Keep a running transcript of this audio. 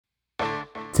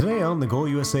Today on the Goal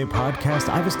USA podcast,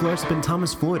 Ives Glarsip and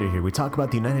Thomas Floyd are here. We talk about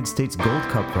the United States Gold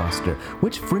Cup roster,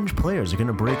 which fringe players are going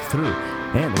to break through,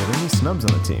 and are there any snubs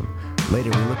on the team? Later,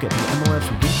 we look at the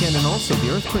MLS weekend and also the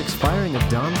Earthquakes firing of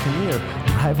Dom Kinnear,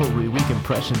 rivalry week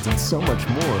impressions, and so much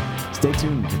more. Stay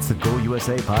tuned. It's the Goal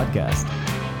USA podcast.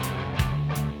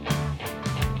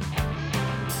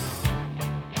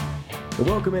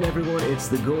 Welcome in, everyone. It's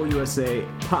the Goal USA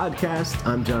podcast.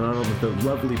 I'm John Arnold with a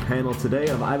lovely panel today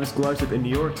of Ives Glarsip in New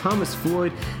York, Thomas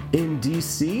Floyd in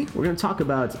D.C. We're going to talk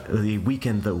about the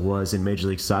weekend that was in Major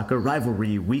League Soccer,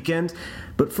 rivalry weekend.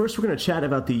 But first, we're going to chat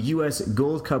about the U.S.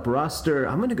 Gold Cup roster.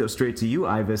 I'm going to go straight to you,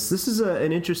 Ives. This is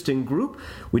an interesting group.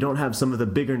 We don't have some of the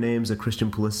bigger names, a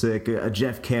Christian Pulisic, a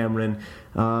Jeff Cameron,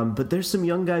 but there's some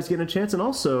young guys getting a chance, and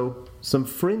also some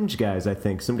fringe guys, I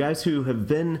think. Some guys who have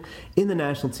been in the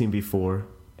national team before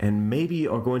and maybe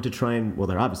are going to try and, well,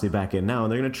 they're obviously back in now,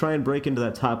 and they're going to try and break into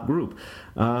that top group.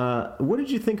 What did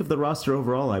you think of the roster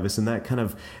overall, Ives, and that kind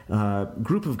of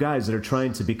group of guys that are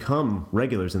trying to become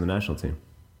regulars in the national team?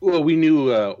 Well, we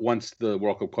knew once the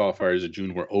World Cup qualifiers of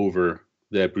June were over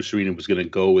that Bruce Arena was going to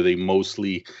go with a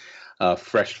mostly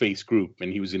fresh-faced group,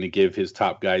 and he was going to give his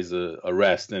top guys a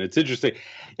rest. And it's interesting.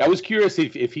 I was curious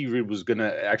if he was going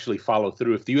to actually follow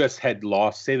through. If the U.S. had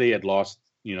lost, say they had lost,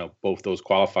 both those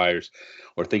qualifiers,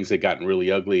 or things had gotten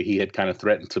really ugly, he had kind of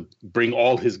threatened to bring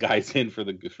all his guys in for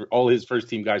all his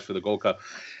first-team guys for the Gold Cup.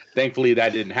 Thankfully,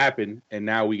 that didn't happen, and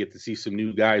now we get to see some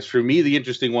new guys. For me, the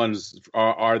interesting ones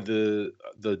are the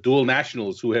dual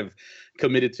nationals who have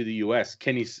committed to the U.S.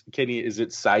 Kenny, is it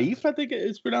Saif? I think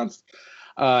it's pronounced,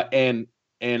 and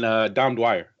Dom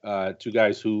Dwyer, two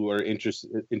guys who are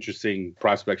interesting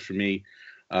prospects for me.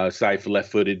 Saif,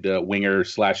 left-footed winger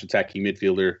 / attacking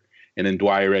midfielder, and then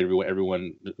Dwyer,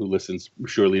 everyone who listens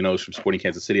surely knows from Sporting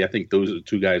Kansas City. I think those are the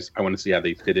two guys I want to see how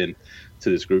they fit in to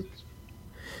this group.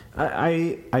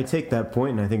 I take that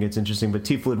point, and I think it's interesting. But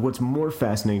T. Floyd, what's more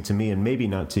fascinating to me, and maybe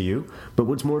not to you, but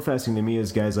what's more fascinating to me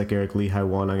is guys like Eric Lehigh,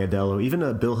 Juan Agudelo, even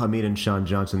Bill Hamid and Sean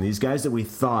Johnson, these guys that we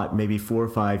thought maybe 4 or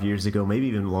 5 years ago, maybe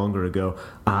even longer ago,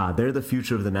 they're the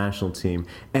future of the national team.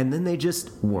 And then they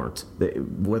just weren't.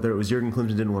 Whether it was Jurgen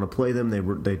Klinsmann didn't want to play them,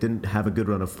 they didn't have a good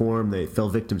run of form, they fell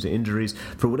victim to injuries.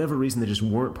 For whatever reason, they just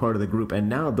weren't part of the group. And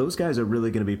now those guys are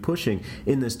really going to be pushing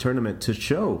in this tournament to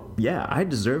show, yeah, I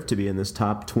deserve to be in this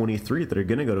top 23 that are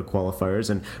going to go to qualifiers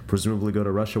and presumably go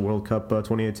to Russia World Cup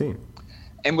 2018.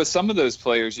 And with some of those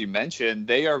players you mentioned,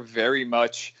 they are very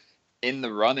much in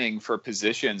the running for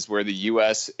positions where the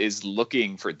U.S. is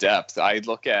looking for depth. I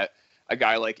look at a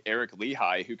guy like Eric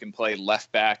Lehigh, who can play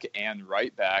left back and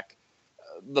right back.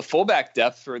 The fullback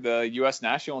depth for the U.S.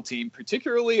 national team,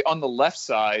 particularly on the left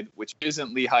side, which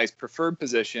isn't Lehigh's preferred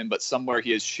position, but somewhere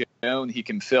he has shown he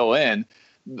can fill in,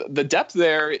 the depth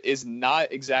there is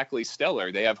not exactly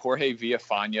stellar. They have Jorge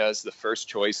Villafaña as the first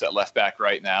choice at left back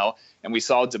right now. And we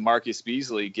saw DeMarcus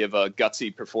Beasley give a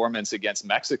gutsy performance against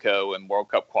Mexico in World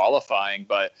Cup qualifying.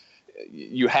 But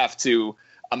you have to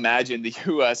imagine the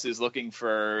U.S. is looking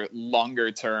for longer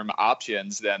term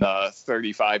options than a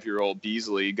 35-year-old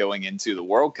Beasley going into the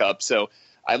World Cup. So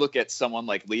I look at someone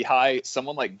like Lehigh,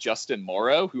 someone like Justin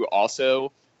Morrow, who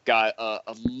also got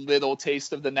a little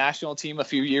taste of the national team a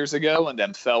few years ago and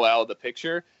then fell out of the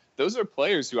picture. Those are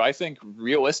players who I think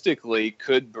realistically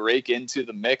could break into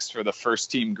the mix for the first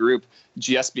team group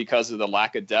just because of the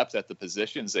lack of depth at the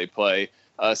positions they play.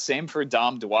 Same for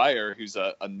Dom Dwyer, who's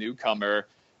a newcomer.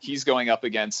 He's going up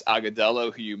against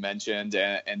Agudelo, who you mentioned,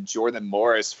 and Jordan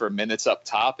Morris for minutes up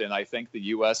top. And I think the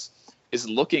U.S. is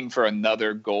looking for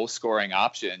another goal-scoring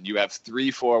option. You have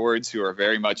 3 forwards who are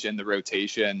very much in the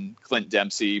rotation: Clint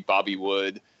Dempsey, Bobby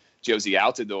Wood, Josie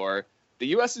Altidore. The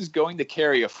U.S. is going to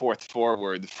carry a 4th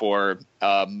forward for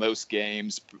most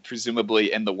games,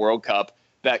 presumably in the World Cup.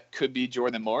 That could be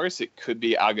Jordan Morris. It could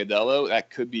be Agudelo. That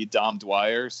could be Dom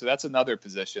Dwyer. So that's another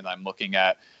position I'm looking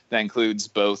at. That includes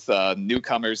both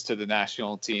newcomers to the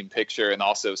national team picture and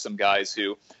also some guys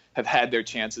who have had their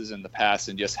chances in the past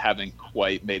and just haven't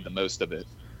quite made the most of it.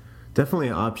 Definitely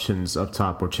options up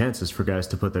top, or chances for guys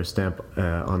to put their stamp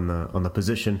on the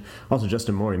position. Also,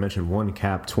 Justin Moore, you mentioned one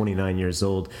cap, 29 years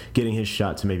old, getting his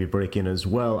shot to maybe break in as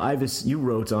well. Ives, you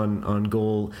wrote on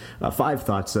goal 5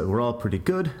 thoughts that were all pretty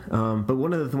good, but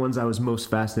one of the ones I was most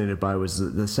fascinated by was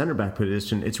the center back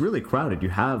position. It's really crowded. You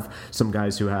have some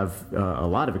guys who have a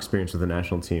lot of experience with the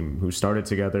national team, who started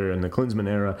together in the Klinsmann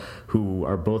era, who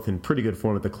are both in pretty good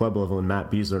form at the club level, and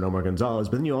Matt Besler and Omar Gonzalez.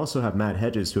 But then you also have Matt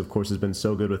Hedges, who of course has been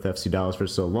so good with FC FC Dallas for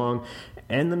so long,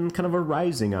 and then kind of a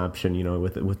rising option,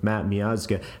 with Matt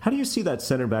Miazga. How do you see that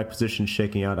center back position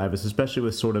shaking out, Ives, especially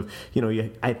with sort of,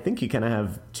 I think you kind of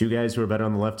have two guys who are better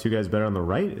on the left, two guys better on the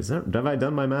right. Have I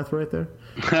done my math right there?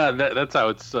 That's how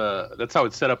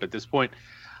it's set up at this point.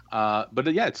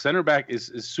 But yeah, center back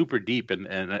is super deep, and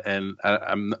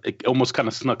I'm it almost kind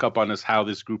of snuck up on us how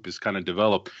this group is kind of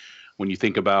developed. When you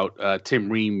think about Tim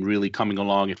Ream really coming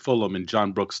along at Fulham and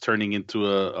John Brooks turning into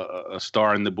a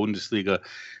star in the Bundesliga,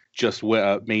 just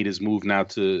made his move now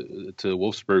to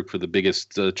Wolfsburg for the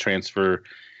biggest transfer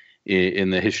in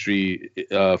the history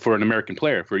for an American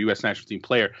player, for a U.S. national team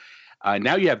player.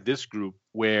 Now you have this group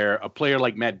where a player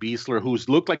like Matt Besler, who's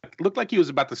looked like he was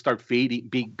about to start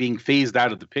being phased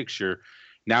out of the picture,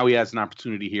 now he has an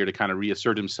opportunity here to kind of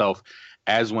reassert himself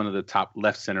as one of the top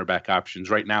left center back options.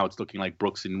 Right now, it's looking like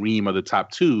Brooks and Ream are the top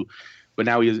two, but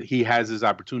now he has his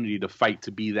opportunity to fight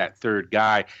to be that third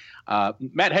guy.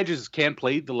 Matt Hedges can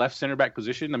play the left center back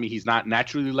position. I mean, he's not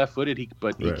naturally left-footed,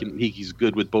 he's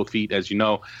good with both feet, as you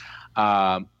know.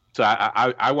 So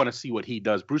I want to see what he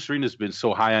does. Bruce Arena's been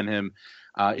so high on him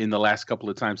in the last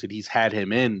couple of times that he's had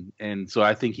him in, and so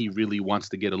I think he really wants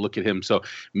to get a look at him. So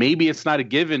maybe it's not a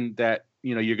given that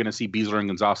you're going to see Besler and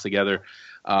Gonzalez together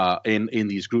in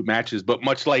these group matches, but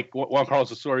much like Juan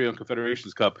Carlos Osorio in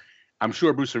Confederations Cup, I'm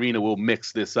sure Bruce Arena will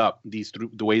mix this up. The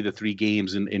way the three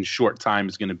games in short time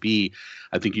is going to be,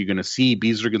 I think you're going to see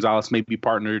Besler Gonzalez maybe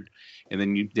partnered, and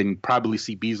then you probably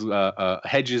see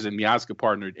Hedges and Miazga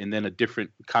partnered, and then a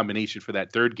different combination for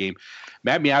that third game.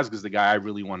 Matt Miazga is the guy I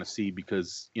really want to see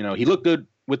because he looked good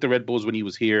with the Red Bulls when he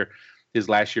was here his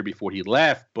last year before he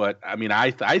left. But I mean,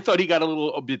 I thought he got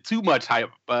a bit too much hype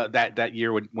that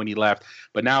year when he left.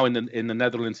 But now in the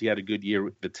Netherlands, he had a good year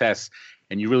with Vitesse.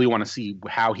 And you really want to see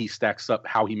how he stacks up,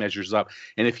 how he measures up.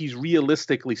 And if he's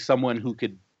realistically someone who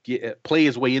could play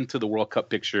his way into the World Cup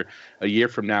picture a year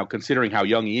from now, considering how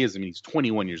young he is. I mean, he's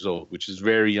 21 years old, which is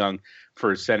very young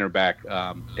for a center back.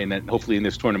 And then hopefully in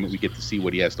this tournament, we get to see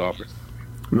what he has to offer.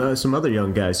 Some other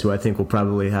young guys who I think will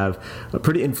probably have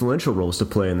pretty influential roles to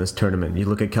play in this tournament. You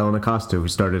look at Kellen Acosta, who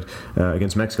started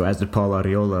against Mexico, as did Paul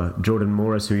Arriola, Jordan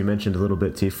Morris, who you mentioned a little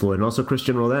bit, T. Floyd, and also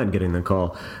Christian Roldan getting the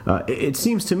call. It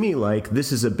seems to me like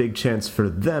this is a big chance for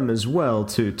them as well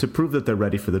to prove that they're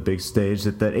ready for the big stage,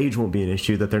 that age won't be an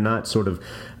issue, that they're not sort of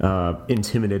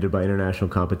intimidated by international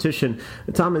competition.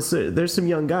 Thomas, there's some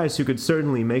young guys who could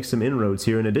certainly make some inroads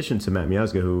here in addition to Matt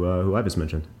Miazga, who I just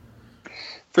mentioned.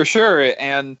 For sure.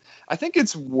 And I think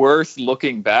it's worth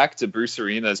looking back to Bruce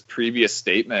Arena's previous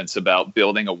statements about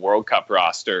building a World Cup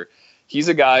roster. He's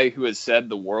a guy who has said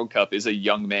the World Cup is a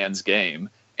young man's game.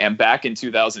 And back in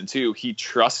 2002, he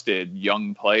trusted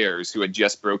young players who had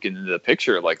just broken into the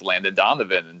picture, like Landon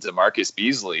Donovan and DeMarcus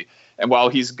Beasley. And while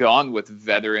he's gone with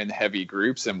veteran-heavy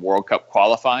groups in World Cup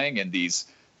qualifying and these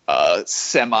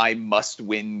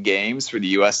semi-must-win games for the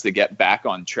U.S. to get back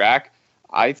on track,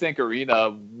 I think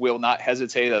Arena will not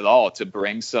hesitate at all to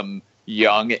bring some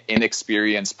young,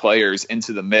 inexperienced players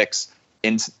into the mix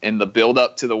in the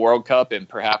build-up to the World Cup and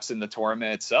perhaps in the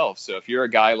tournament itself. So if you're a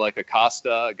guy like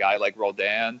Acosta, a guy like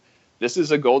Roldan, this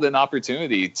is a golden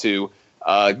opportunity to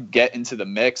get into the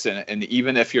mix. And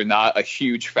even if you're not a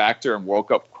huge factor in World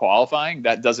Cup qualifying,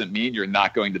 that doesn't mean you're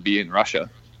not going to be in Russia.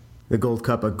 The Gold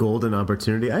Cup, a golden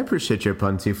opportunity. I appreciate your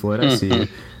pun, T. Floyd. I see you.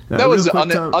 That was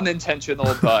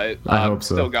unintentional, but I hope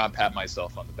so. Still got to pat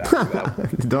myself on the back for one.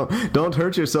 that. Don't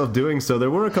hurt yourself doing so.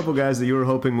 There were a couple guys that you were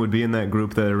hoping would be in that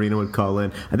group that Arena would call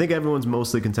in. I think everyone's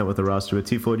mostly content with the roster. But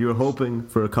T. Floyd, you were hoping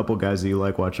for a couple guys that you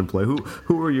like watching play.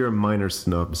 Who were your minor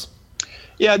snubs?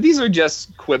 Yeah, these are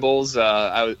just quibbles.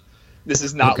 This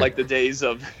is not like the days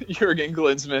of Jurgen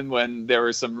Klinsmann when there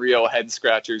were some real head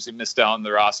scratchers who missed out on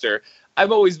the roster.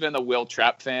 I've always been a Will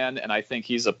Trapp fan, and I think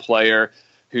he's a player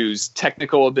whose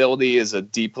technical ability as a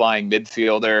deep-lying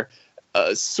midfielder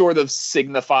sort of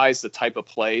signifies the type of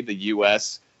play the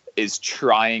U.S. is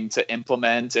trying to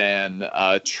implement and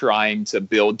trying to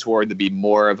build toward to be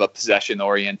more of a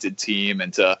possession-oriented team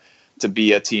and to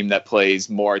be a team that plays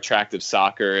more attractive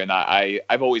soccer. And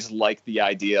I've always liked the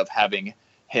idea of having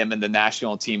him in the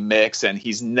national team mix, and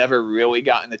he's never really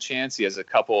gotten a chance. He has a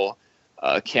couple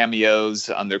cameos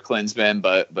under Klinsmann,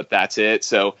 but that's it.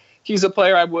 So he's a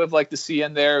player I would have liked to see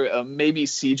in there. Maybe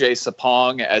CJ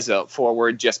Sapong as a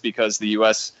forward, just because the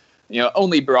U.S.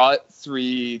 only brought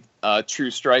 3 true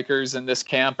strikers in this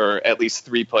camp, or at least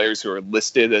 3 players who are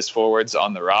listed as forwards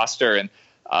on the roster. And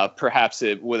perhaps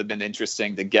it would have been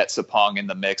interesting to get Sapong in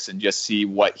the mix and just see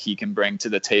what he can bring to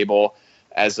the table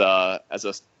as a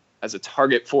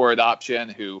target forward option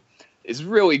who is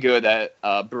really good at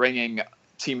bringing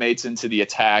teammates into the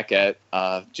attack at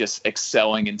just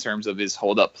excelling in terms of his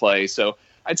hold-up play. So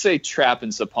I'd say Trapp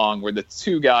and Sapong were the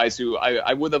two guys who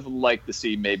I would have liked to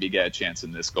see maybe get a chance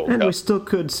in this Gold Cup. And we still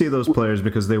could see those players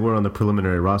because they were on the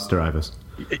preliminary roster, Ives.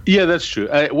 Yeah, that's true.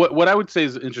 What I would say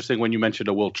is interesting when you mentioned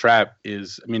a Will Trapp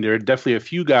is, I mean, there are definitely a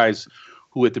few guys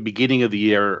who at the beginning of the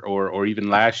year or even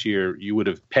last year you would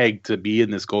have pegged to be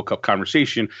in this Gold Cup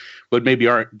conversation, but maybe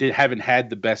haven't had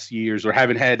the best years or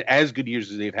haven't had as good years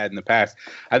as they've had in the past.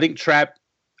 I think Trapp,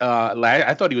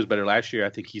 I thought he was better last year. I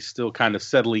think he's still kind of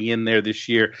settling in there this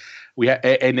year.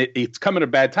 It's come at a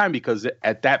bad time because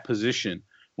at that position,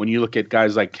 when you look at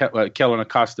guys like Kellen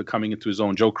Acosta coming into his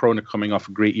own, Joe Cronin coming off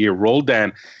a great year,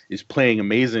 Roldan is playing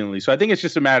amazingly. So I think it's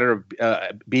just a matter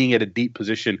of being at a deep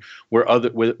position where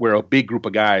a big group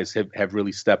of guys have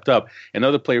really stepped up.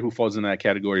 Another player who falls in that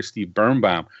category is Steve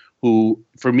Birnbaum, who,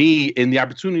 for me, in the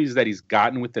opportunities that he's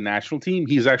gotten with the national team,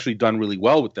 he's actually done really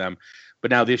well with them. But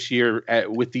now this year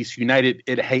with these United,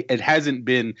 he hasn't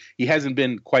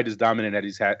been quite as dominant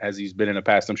as he's been in the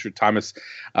past. I'm sure Thomas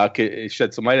could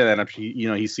shed some light on that. I'm sure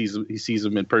he sees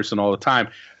him in person all the time.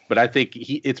 But I think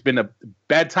it's been a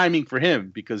bad timing for him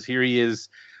because here he is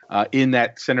in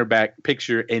that center back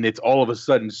picture, and it's all of a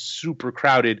sudden super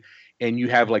crowded, and you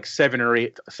have like 7 or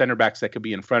 8 center backs that could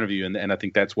be in front of you, and I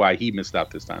think that's why he missed out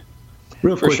this time.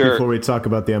 Real quick before we talk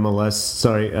about the MLS,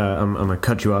 sorry, I'm going to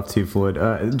cut you off too, Floyd.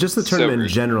 Just the tournament in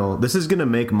general, this is going to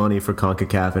make money for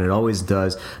CONCACAF, and it always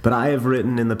does. But I have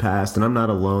written in the past, and I'm not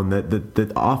alone, that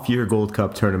the off-year Gold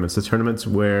Cup tournaments, the tournaments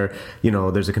where,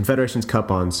 there's a Confederations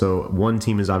Cup on, so one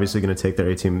team is obviously going to take their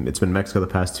A team, it's been Mexico the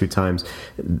past 2 times,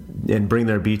 and bring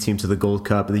their B team to the Gold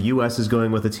Cup. The U.S. is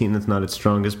going with a team that's not its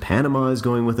strongest. Panama is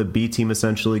going with a B team,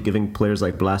 essentially, giving players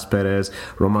like Blas Perez,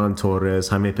 Roman Torres,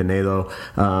 Jaime Pinedo,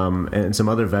 and some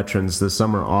other veterans the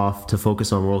summer off to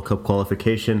focus on World Cup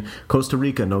qualification. Costa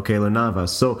Rica, no Keylor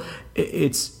Navas. So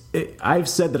I've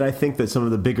said that I think that some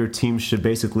of the bigger teams should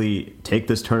basically take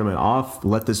this tournament off,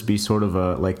 let this be sort of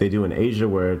like they do in Asia,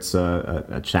 where it's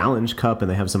a challenge cup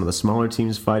and they have some of the smaller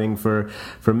teams fighting for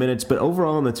minutes. But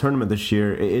overall in the tournament this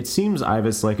year, it seems,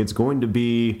 Ives, like it's going to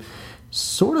be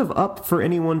sort of up for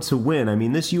anyone to win. I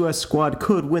mean, this U.S. squad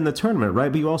could win the tournament, right?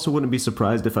 But you also wouldn't be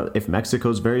surprised if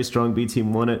Mexico's very strong B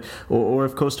team won it, or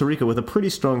if Costa Rica, with a pretty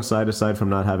strong side, aside from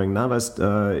not having Navas,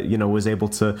 was able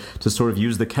to sort of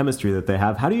use the chemistry that they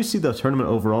have. How do you see the tournament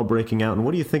overall breaking out, and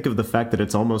what do you think of the fact that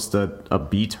it's almost a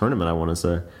B tournament, I want to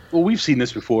say? Well, we've seen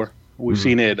this before. We've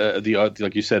seen it,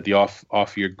 like you said, the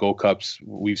off-year Gold Cups.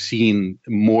 We've seen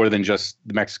more than just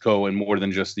Mexico and more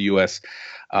than just the U.S.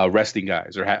 Resting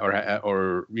guys,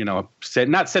 or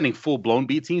not sending full-blown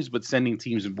B teams, but sending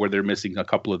teams where they're missing a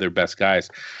couple of their best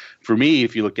guys. For me,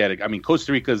 if you look at it, I mean,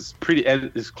 Costa Rica's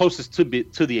is closest to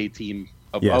the A team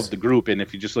of the group, and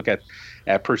if you just look at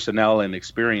personnel and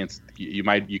experience,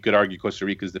 you could argue Costa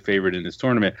Rica is the favorite in this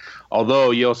tournament.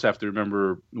 Although you also have to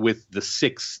remember, with the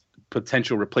 6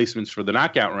 potential replacements for the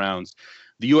knockout rounds,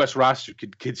 the U.S. roster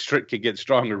could get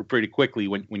stronger pretty quickly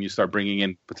when you start bringing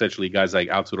in potentially guys like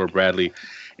Altidore Bradley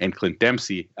and Clint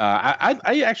Dempsey.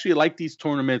 I actually like these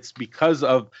tournaments because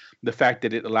of the fact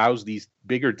that it allows these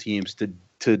bigger teams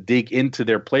to dig into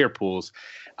their player pools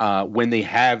when they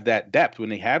have that depth, when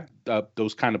they have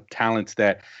those kind of talents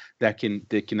that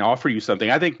can offer you something.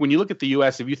 I think when you look at the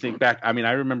U.S., if you think back, I mean,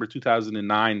 I remember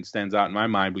 2009 stands out in my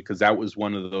mind because that was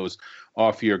one of those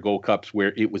off-year Gold Cups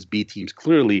where it was B teams.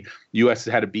 Clearly, U.S.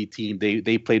 had a B team.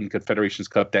 They played in Confederations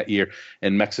Cup that year,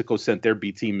 and Mexico sent their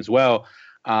B team as well.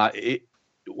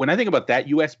 When I think about that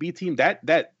U.S. B team,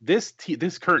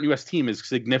 this current U.S. team is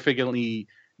significantly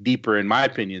deeper, in my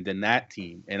opinion, than that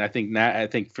team. And I think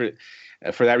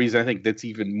for that reason, I think that's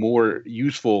even more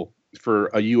useful for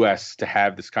a U.S. to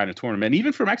have this kind of tournament, and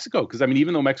even for Mexico, because I mean,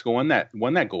 even though Mexico won that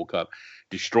Gold Cup,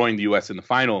 destroying the U.S. in the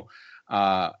final,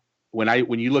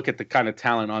 when you look at the kind of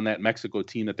talent on that Mexico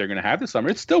team that they're going to have this summer,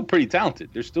 it's still pretty talented.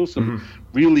 There's still some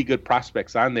really good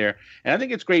prospects on there, and I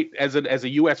think it's great as a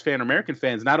U.S. fan, American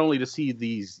fans, not only to see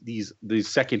these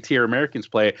second tier Americans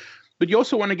play, but you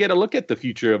also want to get a look at the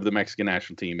future of the Mexican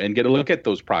national team and get a look at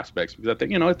those prospects, because I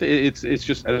think it's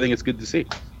just, I think it's good to see.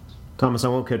 Thomas, I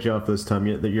won't cut you off this time.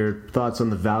 Your thoughts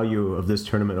on the value of this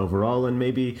tournament overall, and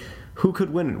maybe who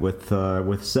could win it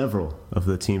with several of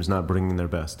the teams not bringing their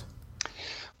best?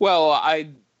 Well,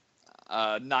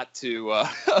 not to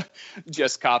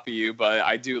just copy you, but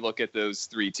I do look at those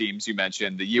 3 teams you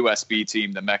mentioned: the U.S. B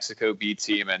team, the Mexico B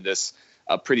team, and this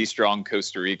pretty strong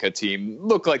Costa Rica team.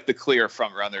 Look like the clear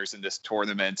front runners in this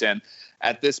tournament. And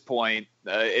at this point,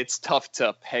 it's tough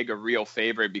to peg a real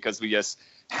favorite because we just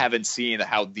haven't seen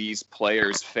how these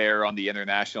players fare on the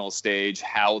international stage,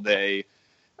 how they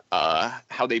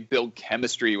how they build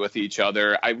chemistry with each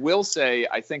other. I will say,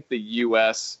 I think the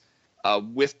U.S.,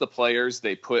 with the players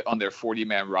they put on their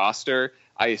 40-man roster,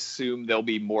 I assume they'll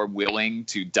be more willing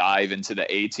to dive into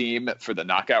the A team for the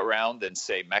knockout round than,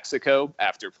 say, Mexico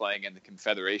after playing in the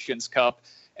Confederations Cup.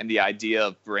 And the idea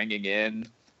of bringing in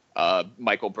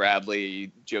Michael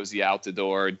Bradley, Josie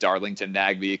Altidore, Darlington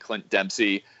Nagbe, Clint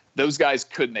Dempsey, those guys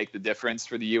could make the difference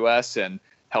for the U.S. and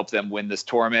help them win this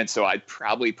tournament. So I'd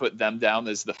probably put them down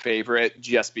as the favorite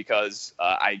just because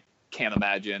I can't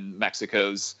imagine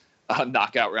Mexico's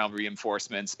knockout round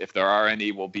reinforcements, if there are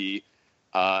any, will be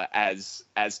as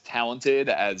talented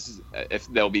as if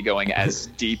they'll be going as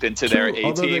deep into their A team.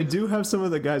 Although they do have some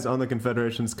of the guys on the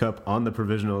Confederations Cup on the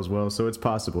provisional as well, so it's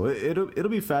possible. It'll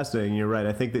be fascinating. You're right.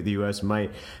 I think that the U.S.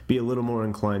 might be a little more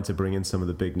inclined to bring in some of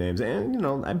the big names, and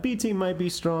a B team might be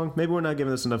strong. Maybe we're not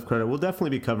giving this enough credit. We'll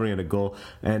definitely be covering it at Goal,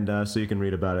 and so you can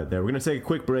read about it there. We're going to take a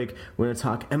quick break. We're going to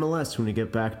talk MLS when we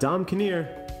get back. Dom Kinnear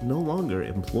no longer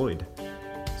employed.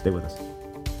 Stay with us.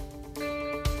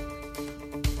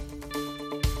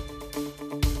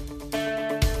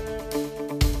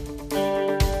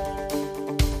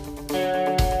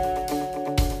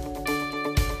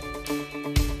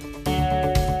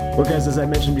 Well, guys, as I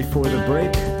mentioned before the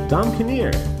break, Dom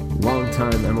Kinnear,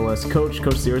 longtime MLS coach,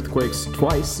 coached the Earthquakes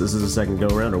twice. This is the second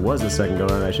go-around, or was the second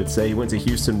go-around, I should say. He went to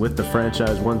Houston with the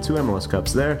franchise, won 2 MLS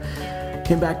Cups there,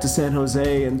 came back to San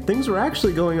Jose, and things were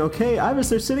actually going okay.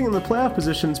 Obviously, they're sitting in the playoff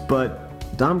positions,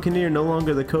 but Dom Kinnear no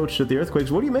longer the coach of the Earthquakes.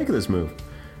 What do you make of this move?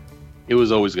 It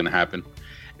was always going to happen.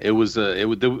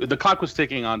 The clock was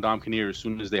ticking on Dom Kinnear as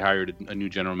soon as they hired a new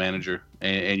general manager,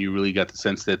 and you really got the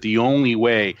sense that the only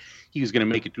way he was going to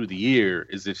make it through the year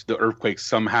is if the Earthquakes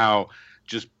somehow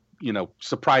just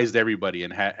surprised everybody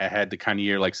and had the kind of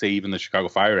year like, say, even the Chicago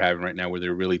Fire are having right now, where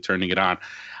they're really turning it on,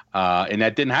 and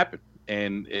that didn't happen.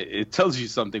 And it tells you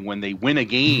something when they win a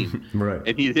game, right?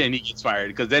 And he gets fired,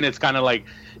 because then it's kind of like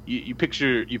you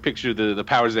picture the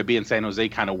powers that be in San Jose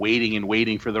kind of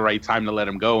waiting for the right time to let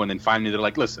him go, and then finally they're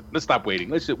like, listen, let's stop waiting.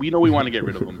 We know we want to get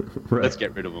rid of him. Right. Let's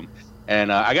get rid of him.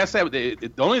 And I guess that the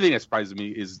only thing that surprised me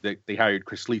is that they hired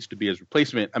Chris Leach to be his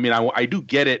replacement. I mean, I do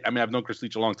get it. I mean, I've known Chris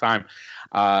Leach a long time,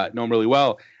 know him really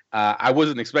well. I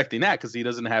wasn't expecting that because he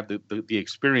doesn't have the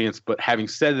experience. But having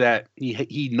said that,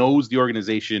 he knows the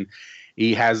organization.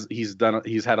 He's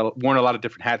worn a lot of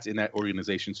different hats in that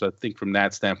organization. So I think from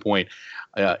that standpoint,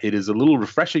 it is a little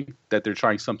refreshing that they're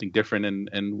trying something different,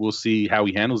 and we'll see how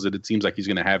he handles it. It seems like he's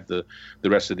going to have the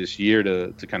rest of this year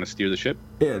to kind of steer the ship.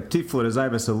 Yeah, T-Floyd, as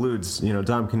Ives alludes,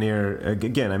 Dom Kinnear,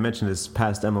 again, I mentioned his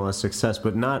past MLS success,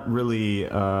 but not really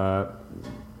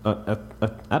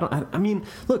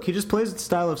look, he just plays a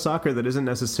style of soccer that isn't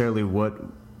necessarily what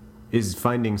is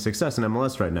finding success in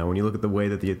MLS right now. When you look at the way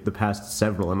that the past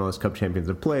several MLS Cup champions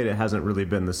have played, it hasn't really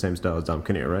been the same style as Dom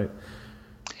Kinnear, right?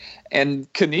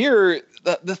 And Kinnear,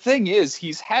 the thing is,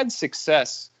 he's had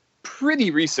success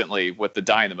pretty recently with the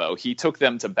Dynamo. He took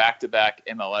them to back-to-back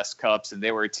MLS Cups, and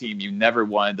they were a team you never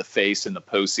wanted to face in the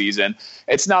postseason.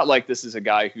 It's not like this is a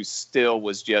guy who still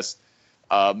was just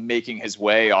making his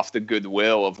way off the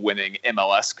goodwill of winning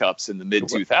MLS Cups in the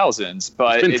mid-2000s.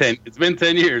 But it's been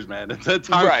 10 years, man. Time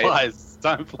flies.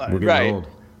 Time flies. We're getting old.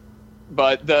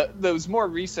 But those more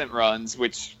recent runs,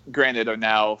 which granted are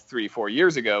now 3-4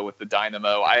 years ago with the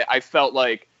Dynamo, I felt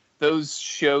like those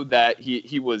showed that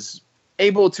he was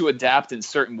able to adapt in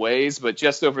certain ways. But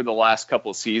just over the last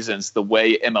couple seasons, the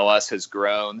way MLS has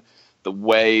grown, the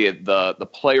way the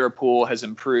player pool has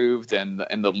improved, and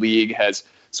the league has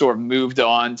sort of moved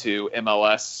on to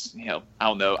MLS, I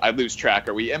don't know, I lose track.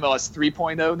 Are we MLS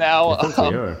 3.0 now?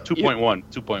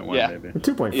 2.1, yeah. Maybe.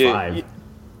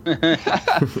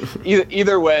 2.5.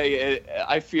 Either way,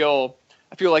 I feel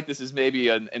like this is maybe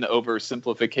an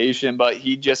oversimplification, but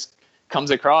he just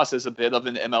comes across as a bit of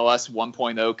an MLS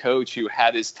 1.0 coach who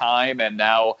had his time, and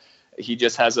now he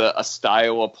just has a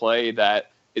style of play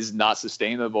that is not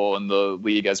sustainable in the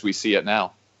league as we see it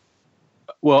now.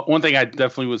 Well, one thing I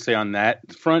definitely would say on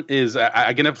that front is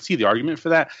I can see the argument for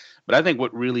that, but I think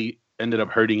what really ended up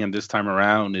hurting him this time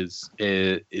around is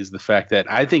the fact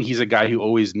that I think he's a guy who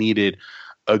always needed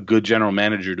a good general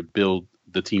manager to build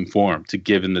the team for him, to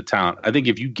give him the talent. I think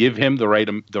if you give him the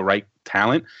right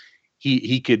talent,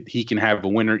 he can have a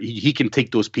winner. He can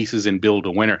take those pieces and build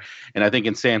a winner. And I think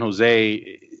in San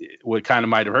Jose, what kind of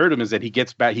might have hurt him is that he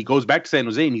goes back to San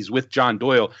Jose and he's with John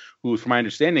Doyle, who, from my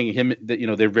understanding,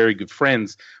 they're very good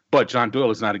friends. but John Doyle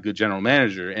is not a good general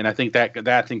manager, and I think that at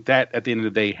the end of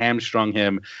the day hamstrung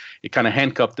him. It kind of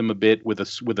handcuffed him a bit with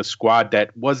a squad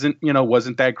that wasn't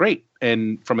that great,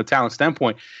 and from a talent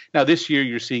standpoint. Now this year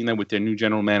you're seeing them with their new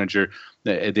general manager.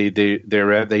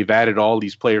 They've added all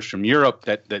these players from Europe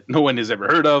that no one has ever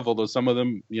heard of, although some of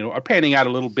them are panning out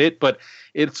a little bit, but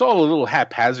it's all a little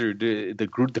haphazard.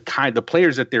 The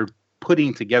players that they're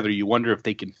putting together, you wonder if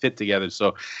they can fit together.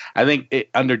 So I think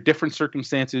under different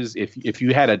circumstances, if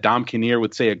you had a Dom Kinnear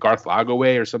with, say, a Garth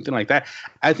Lagerwey or something like that,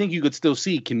 I think you could still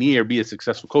see Kinnear be a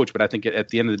successful coach. But I think at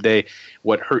the end of the day,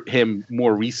 what hurt him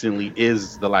more recently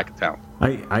is the lack of talent.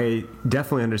 I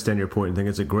definitely understand your point and think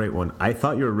it's a great one. I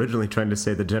thought you were originally trying to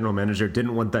say the general manager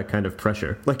didn't want that kind of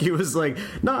pressure. Like, he was like,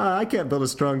 nah, I can't build a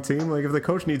strong team. Like, if the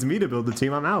coach needs me to build the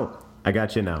team, I'm out. I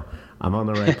got you now. I'm on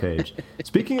the right page.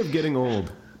 Speaking of getting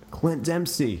old, Clint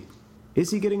Dempsey.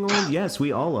 Is he getting old? Yes,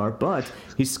 we all are. But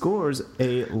he scores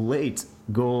a late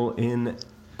goal in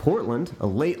Portland. A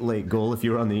late goal if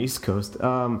you're on the East Coast.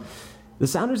 The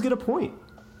Sounders get a point.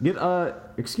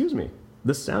 Excuse me.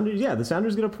 The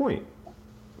Sounders get a point.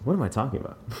 What am I talking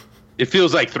about? It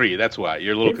feels like 3. That's why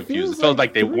you're a little confused. It felt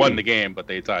like they won the game, but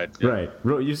they tied. Yeah.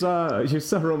 Right. You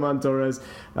saw Roman Torres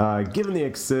given the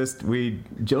assist.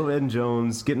 Joe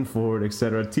Jones getting forward,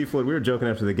 etc. T. Floyd, we were joking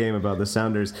after the game about the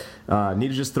Sounders need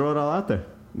to just throw it all out there,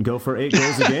 go for 8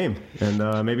 goals a game,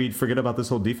 and maybe forget about this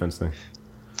whole defense thing.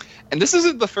 And this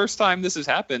isn't the first time this has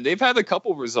happened. They've had a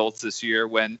couple results this year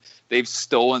when they've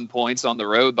stolen points on the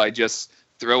road by just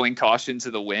throwing caution to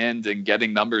the wind and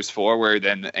getting numbers forward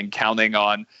and counting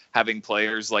on having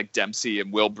players like Dempsey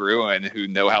and Will Bruin who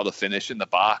know how to finish in the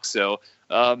box. So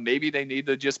maybe they need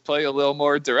to just play a little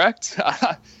more direct.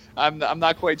 I'm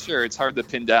not quite sure. It's hard to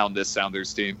pin down this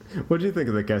Sounders team. What do you think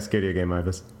of the Cascadia game,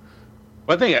 Ivis?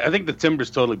 Well, I think the Timbers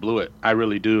totally blew it. I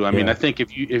really do. I mean, I think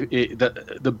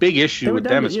the big issue with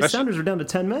them, especially Sounders were down to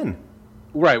 10 men.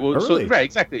 Right. Well, right,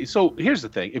 exactly. So here's the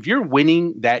thing. If you're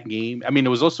winning that game, I mean, it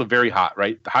was also very hot,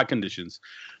 right? The hot conditions.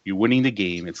 You're winning the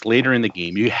game. It's later in the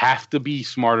game. You have to be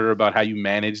smarter about how you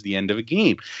manage the end of a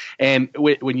game. And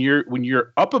when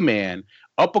you're up a man,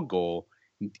 up a goal,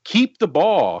 keep the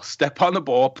ball, step on the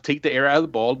ball, take the air out of the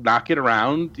ball, knock it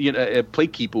around, play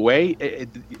keep away.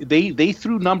 They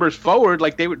threw numbers forward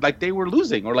like they were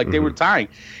losing or like they were tying,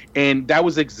 and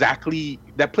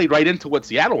that played right into what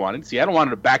Seattle wanted. Seattle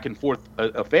wanted a back and forth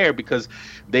affair because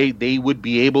they would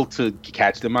be able to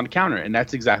catch them on the counter, and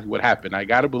that's exactly what happened. I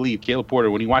got to believe Caleb Porter,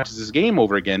 when he watches this game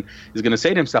over again, is going to say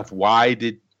to himself, why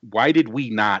did we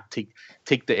not take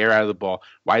the air out of the ball?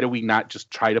 Why do we not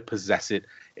just try to possess it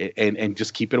and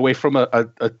just keep it away from a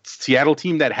Seattle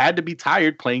team that had to be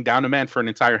tired playing down a man for an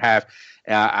entire half?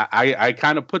 I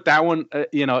kind of put that one,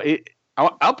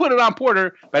 I'll put it on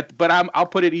Porter, but I'll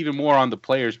put it even more on the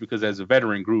players because as a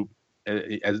veteran group,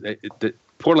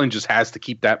 Portland just has to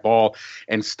keep that ball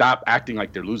and stop acting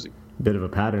like they're losing. Bit of a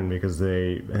pattern because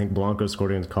I think Blanco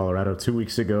scored against Colorado 2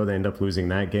 weeks ago. They end up losing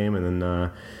that game, and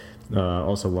then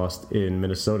also lost in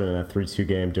Minnesota in that 3-2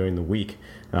 game during the week.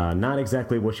 Not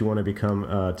exactly what you want to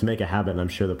become to make a habit, and I'm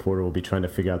sure that Porter will be trying to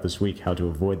figure out this week how to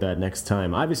avoid that next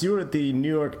time. Ivis, you were at the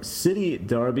New York City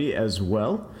Derby as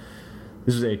well.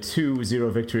 This was a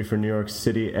 2-0 victory for New York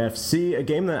City FC, a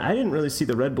game that I didn't really see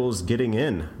the Red Bulls getting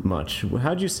in much.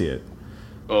 How'd you see it?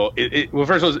 Well, well,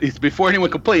 first of all, it's before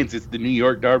anyone complains, it's the New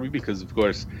York Derby because, of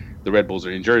course, the Red Bulls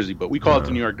are in Jersey, but we call it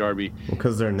the New York Derby. Well,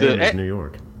 because their name is New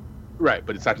York. Right,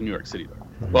 but it's not the New York City Derby.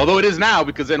 Although it is now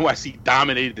because NYC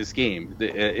dominated this game.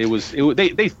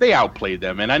 They outplayed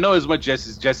them. And I know as much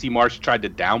as Jesse Marsh tried to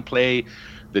downplay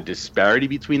the disparity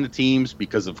between the teams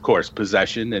because, of course,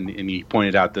 possession, and he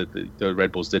pointed out that the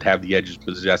Red Bulls did have the edge of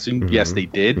possession. Mm-hmm. Yes, they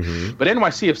did. Mm-hmm. But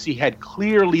NYCFC had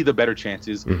clearly the better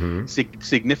chances,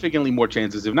 significantly more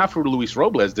chances. If not for Luis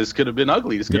Robles, this could have been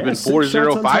ugly. This could have been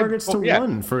 4-0, 5 targets to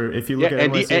 1 for if you look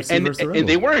at NYCFC versus the Red Bulls. And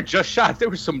they weren't just shots. There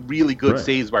were some really good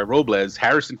saves by Robles.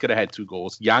 Harrison could have had 2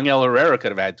 goals. Yangel Herrera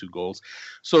could have had 2 goals.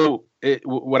 So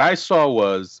what I saw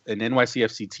was an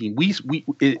NYCFC team.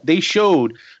 They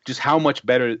showed just how much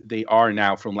better they are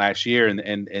now from last year,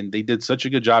 and they did such a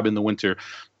good job in the winter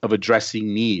of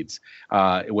addressing needs,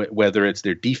 whether it's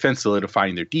their defense,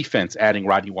 solidifying their defense, adding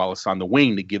Rodney Wallace on the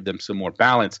wing to give them some more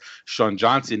balance. Sean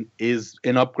Johnson is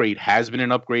an upgrade, has been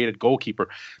an upgrade at goalkeeper.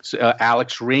 So,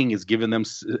 Alex Ring is giving them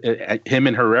him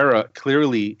and Herrera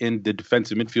clearly in the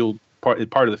defensive midfield part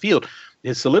of the field.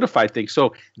 Has solidified things.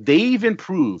 So they've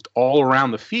improved all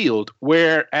around the field,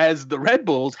 whereas the Red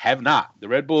Bulls have not. The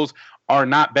Red Bulls are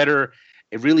not better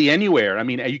really anywhere. I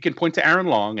mean, you can point to Aaron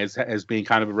Long as being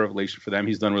kind of a revelation for them.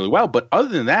 He's done really well. But other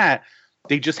than that,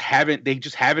 they just haven't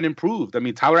improved. I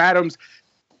mean, Tyler Adams,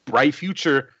 bright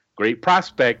future, great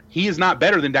prospect. He is not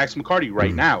better than Dax McCarty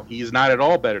right now. He is not at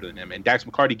all better than him. And Dax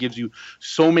McCarty gives you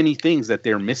so many things that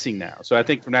they're missing now. So I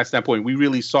think from that standpoint, we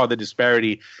really saw the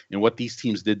disparity in what these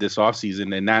teams did this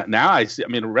offseason. And now I see, I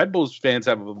mean, Red Bulls fans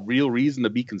have a real reason to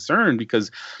be concerned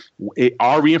because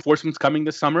are reinforcements coming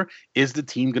this summer? Is the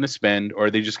team going to spend, or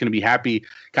are they just going to be happy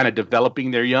kind of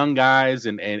developing their young guys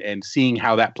and seeing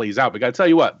how that plays out? But I got to tell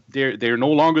you what, they're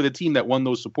no longer the team that won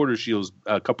those supporter shields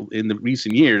a couple in the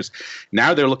recent years.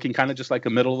 Now they're looking kind of just like a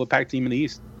middle of the pack team in the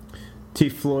East. T.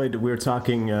 Floyd, we were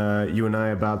talking, you and I,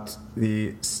 about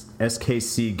the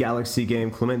SKC Galaxy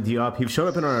game. Clement Diop, he showed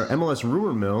up in our MLS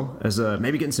rumor mill as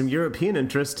maybe getting some European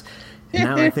interest.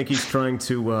 Now I think he's trying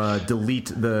to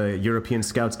delete the European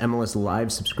Scouts MLS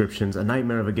Live subscriptions. A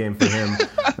nightmare of a game for him.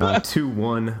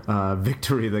 2-1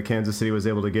 victory that Kansas City was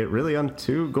able to get, really on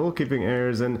 2 goalkeeping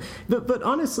errors. But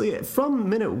honestly, from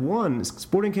minute 1,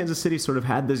 Sporting Kansas City sort of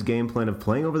had this game plan of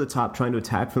playing over the top, trying to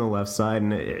attack from the left side,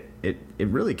 and it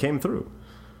really came through.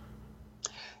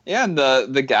 Yeah, and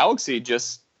the Galaxy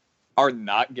just are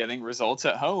not getting results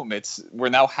at home. We're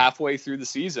now halfway through the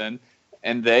season,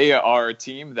 and they are a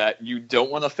team that you don't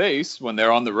want to face when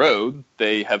they're on the road.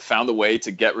 They have found a way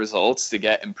to get results, to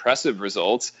get impressive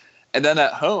results. And then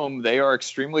at home, they are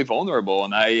extremely vulnerable.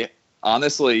 And I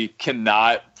honestly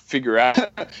cannot figure out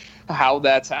how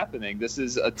that's happening. This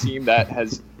is a team that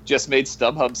has just made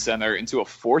StubHub Center into a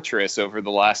fortress over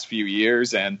the last few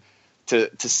years. And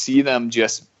to see them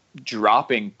just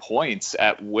dropping points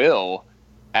at will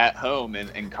at home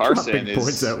in Carson dropping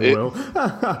points at will.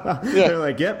 Yeah. They're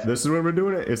like, yep, this is when we're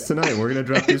doing it. It's tonight. We're going to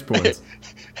drop these points.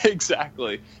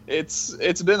 Exactly.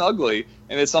 It's been ugly,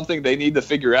 and it's something they need to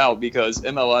figure out because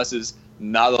MLS is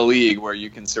not a league where you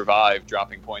can survive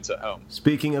dropping points at home.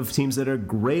 Speaking of teams that are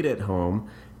great at home,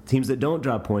 teams that don't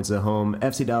drop points at home,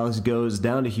 FC Dallas goes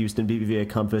down to Houston, BBVA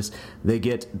Compass. They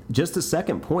get just the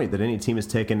second point that any team has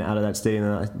taken out of that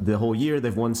stadium the whole year.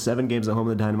 They've won 7 games at home.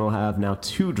 The Dynamo have now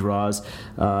 2 draws.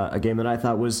 A game that I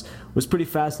thought was pretty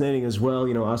fascinating as well.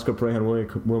 You know, Oscar Pareja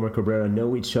and Wilmer Cabrera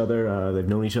know each other. They've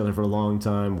known each other for a long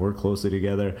time, work closely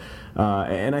together.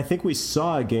 And I think we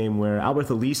saw a game where Albert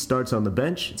Elise starts on the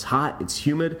bench. It's hot, it's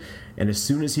humid, and as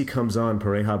soon as he comes on,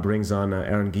 Pareja brings on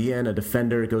Aaron Guillen, a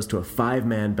defender. It goes to a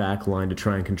 5-man back line to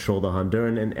try and control the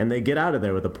Honduran, and they get out of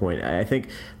there with a point. I think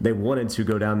they wanted to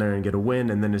go down there and get a win,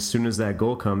 and then as soon as that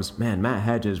goal comes, man, Matt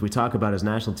Hedges, we talk about his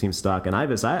national team stock, and I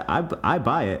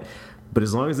buy it. But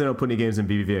as long as they don't put any games in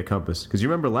BBVA Compass. Because you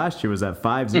remember last year was that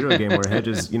 5-0 game where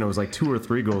Hedges, was like 2 or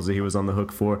 3 goals that he was on the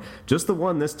hook for. Just the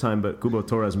one this time, but Cubo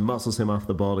Torres muscles him off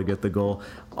the ball to get the goal.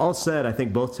 All said, I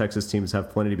think both Texas teams have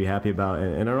plenty to be happy about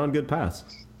and are on good paths.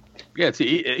 Yeah, it's an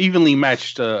evenly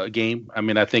matched game. I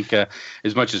mean, I think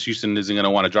as much as Houston isn't going to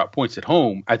want to drop points at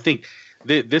home, I think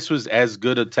this was as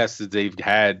good a test as they've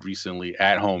had recently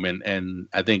at home. And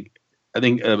I think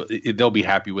they'll be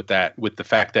happy with that, with the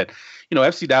fact that,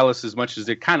 FC Dallas, as much as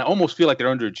they kind of almost feel like they're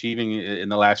underachieving in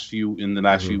the last few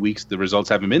weeks, the results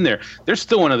haven't been there. They're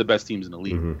still one of the best teams in the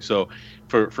league. Mm-hmm. So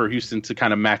for Houston to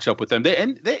kind of match up with them, they I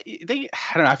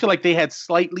don't know, I feel like they had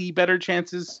slightly better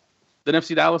chances than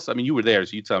FC Dallas. I mean, you were there,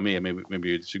 so you tell me. Maybe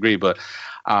you disagree, but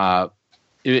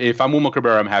if I'm Wilmer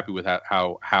Cabrera, I'm happy with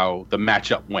how the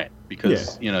matchup went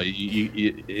because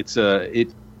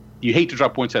you hate to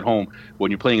drop points at home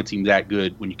when you're playing a team that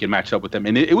good, when you can match up with them.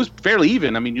 And it was fairly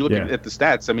even. I mean, you look at the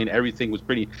stats. I mean, everything was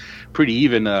pretty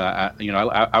even.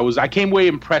 I came away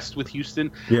impressed with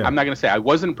Houston. Yeah. I'm not going to say I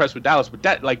wasn't impressed with Dallas, but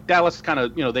Dallas kind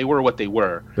of, they were what they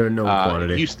were. They're no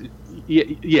quantity.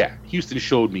 Houston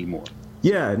showed me more.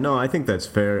 Yeah, no, I think that's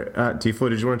fair. Tifo,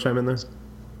 did you want to chime in there?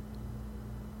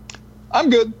 I'm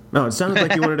good. No, it sounded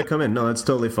like you wanted to come in. No, that's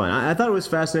totally fine. I thought it was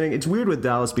fascinating. It's weird with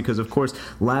Dallas because, of course,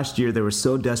 last year they were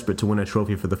so desperate to win a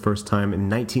trophy for the first time in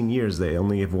 19 years. They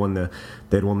only won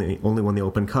the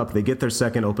Open Cup. They get their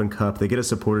second Open Cup. They get a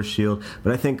Supporters Shield.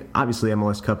 But I think, obviously,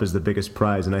 MLS Cup is the biggest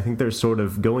prize. And I think they're sort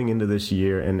of going into this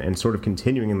year and sort of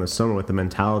continuing in the summer with the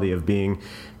mentality of being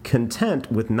content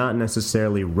with not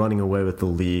necessarily running away with the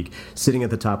league, sitting at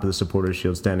the top of the Supporters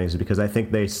Shield standings, because I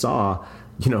think they saw,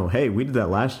 hey, we did that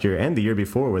last year and the year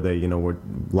before where they, were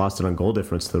lost it on goal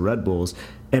difference to the Red Bulls.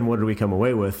 And what did we come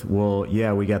away with? Well,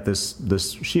 yeah, we got this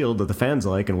shield that the fans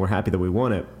like, and we're happy that we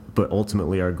won it. But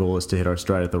ultimately, our goal is to hit our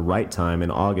stride at the right time in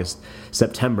August,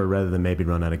 September, rather than maybe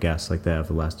run out of gas like they have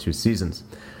the last 2 seasons.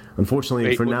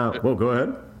 Unfortunately, now... Whoa, go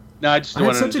ahead. No, I just I had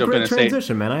wanted such to a jump in great and say,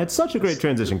 transition, man. I had such a great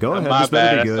transition. Go ahead. my This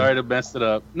better bad. be I good. started to mess it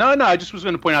up. No, I just was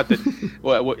going to point out that,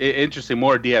 well, interesting,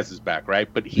 Mora Diaz is back,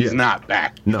 right? But he's not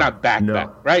back. He's not back,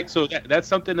 right? So that's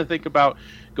something to think about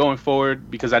going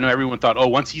forward, because I know everyone thought, oh,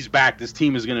 once he's back, this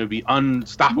team is going to be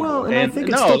unstoppable. Well, and I think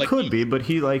it still could be, but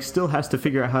he still has to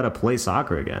figure out how to play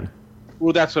soccer again.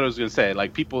 Well, that's what I was going to say.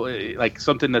 Like, people,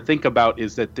 something to think about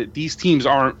is that these teams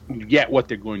aren't yet what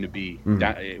they're going to be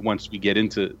once we get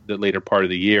into the later part of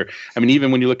the year. I mean,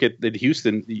 even when you look at the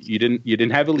Houston, you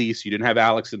didn't have Elise, you didn't have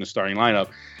Alex in the starting lineup.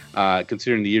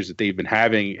 Considering the years that they've been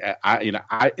having,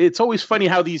 it's always funny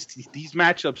how these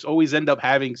matchups always end up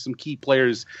having some key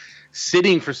players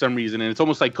sitting for some reason, and it's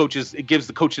almost like it gives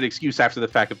the coach an excuse after the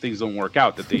fact if things don't work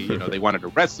out that they they wanted to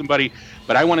rest somebody.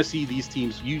 But I want to see these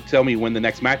teams. You tell me when the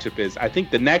next matchup is. I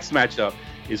think the next matchup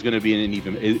is going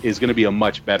to be a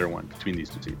much better one between these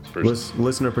two teams.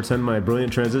 Listener, pretend my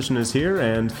brilliant transition is here,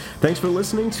 and thanks for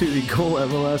listening to the Goal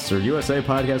MLS or USA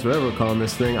podcast, whatever we're calling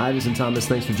this thing. Ives and Thomas,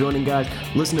 thanks for joining, guys.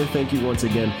 Listener, thank you once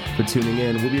again for tuning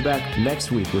in. We'll be back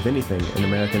next week with anything in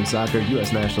American soccer,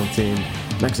 U.S. national team,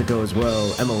 Mexico as well,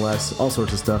 MLS, all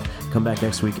sorts of stuff. Come back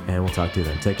next week, and we'll talk to you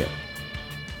then. Take care.